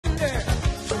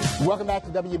Welcome back to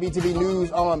WBTV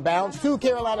News on Bounce. Two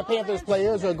Carolina Panthers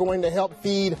players are going to help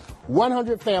feed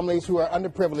 100 families who are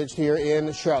underprivileged here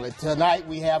in Charlotte. Tonight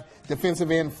we have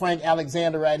defensive end Frank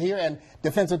Alexander right here and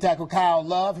defensive tackle Kyle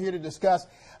Love here to discuss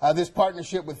this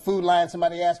partnership with Food Lion.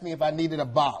 Somebody asked me if I needed a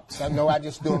box. I know I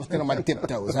just do them still on my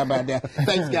tiptoes. How about that?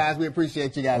 Thanks, guys. We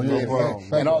appreciate you guys being here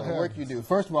and all the work you do.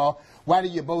 First of all, why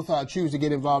did you both choose to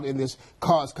get involved in this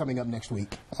cause coming up next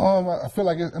week? I feel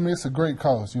like it's a great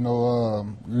cause.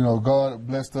 God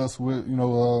blessed us with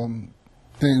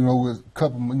with a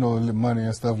couple money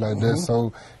and stuff like that.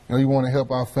 So you want to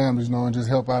help our families, and just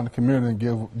help out in the community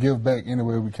and give back any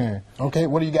way we can. Okay,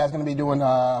 what are you guys going to be doing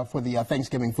for the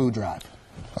Thanksgiving food drive?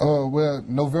 Well,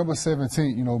 November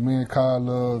 17th, me and Kyle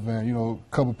Love and a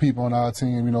couple people on our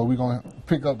team, we're gonna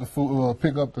pick up the food,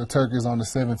 pick up the turkeys on the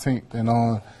 17th, and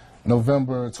on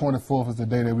November 24th is the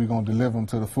day that we're going to deliver them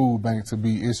to the food bank to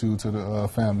be issued to the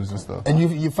families and stuff. And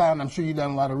you found, I'm sure you've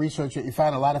done a lot of research, you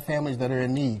found a lot of families that are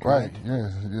in need, right?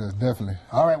 Yes, definitely.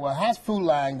 All right, well, how's Food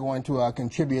Lion going to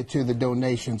contribute to the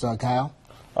donations, Kyle?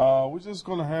 We're just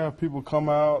going to have people come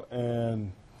out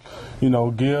and,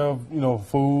 give,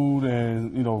 food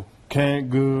and,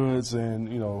 canned goods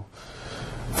and,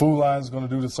 Food Lion is going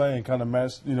to do the same, kind of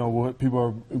match, what people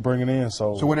are bringing in.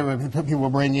 So whatever people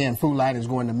bring in, Food Lion is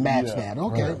going to match that.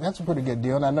 Okay, That's a pretty good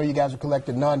deal. And I know you guys are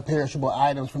collecting non-perishable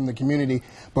items from the community,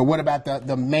 but what about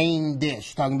the main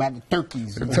dish? Talking about the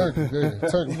turkeys. The turkey,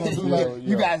 turkey.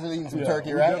 You guys are eating some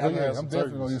turkey, right? I'm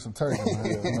definitely going to eat some turkey.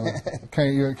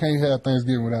 Can't have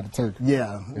Thanksgiving without the turkey.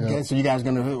 Yeah. Okay, so you guys are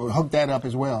going to hook that up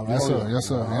as well, right? Yes, sir. Yes,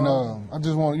 sir. And I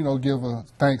just want to, give a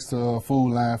thanks to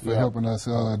Food Lion for helping us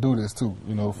do this too.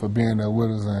 For being there with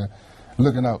us and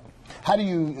looking out. How do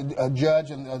you judge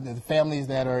the families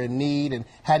that are in need, and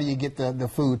how do you get the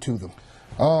food to them?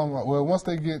 Well, once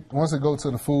they go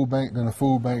to the food bank, then the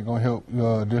food bank gonna help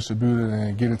distribute it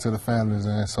and get it to the families,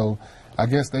 and so I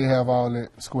guess they have all that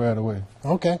squared away.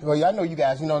 Okay. Well, I know you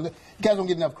guys. You guys don't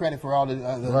get enough credit for all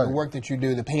the work that you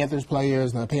do. The Panthers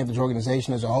players, the Panthers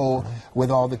organization as a whole,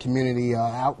 with all the community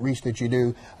outreach that you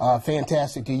do.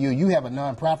 Fantastic to you. You have a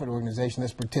nonprofit organization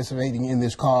that's participating in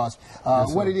this cause.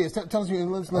 What it is? Tell us. Let's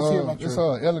hear about It's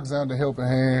Alexander Helping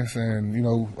Hands,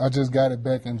 and I just got it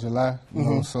back in July.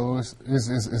 So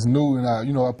it's new, and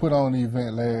I put on the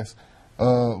event last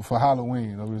for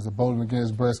Halloween. It was a Bowling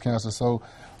Against Breast Cancer. So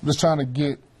I'm just trying to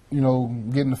get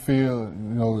in the field,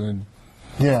 and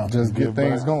just get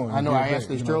things going. I know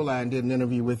Ashley Stroline did an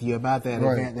interview with you about that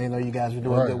event. They know you guys are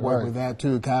doing good work with that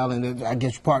too, Kyle, and I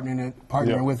guess you're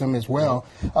partnering with them as well.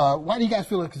 Why do you guys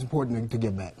feel like it's important to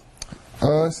give back?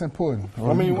 It's important.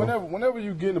 I mean, whenever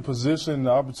you get in a position,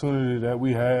 the opportunity that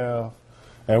we have,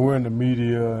 and we're in the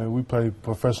media and we play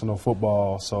professional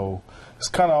football, so it's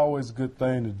kind of always a good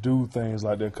thing to do things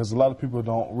like that, because a lot of people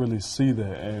don't really see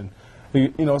that. And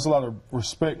it's a lot of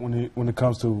respect when it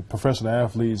comes to professional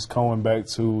athletes coming back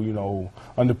to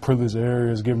underprivileged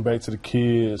areas, giving back to the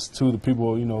kids, to the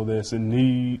people that's in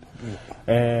need,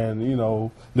 and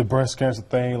the breast cancer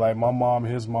thing. Like my mom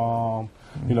and his mom,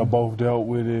 both dealt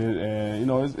with it, and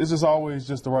it's just always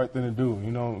just the right thing to do.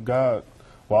 God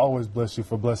will always bless you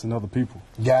for blessing other people.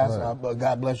 Guys,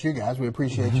 God bless you guys. We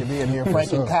appreciate you being here.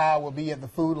 Frank and Kyle will be at the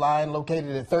Food Lion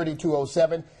located at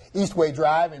 3207 Eastway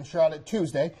Drive in Charlotte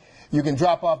Tuesday. You can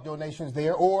drop off donations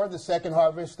there or the second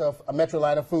harvest of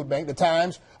Metrolina Food Bank. The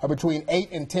times are between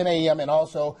 8 and 10 a.m. and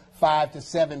also 5 to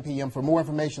 7 p.m. For more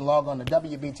information, log on to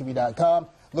WBTV.com.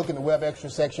 Look in the Web Extra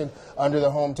section under the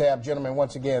Home tab. Gentlemen,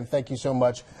 once again, thank you so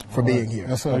much for being here.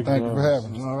 Yes, sir. Thank you for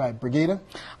having us. All right, Brigida.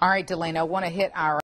 All right, Delana, I want to hit our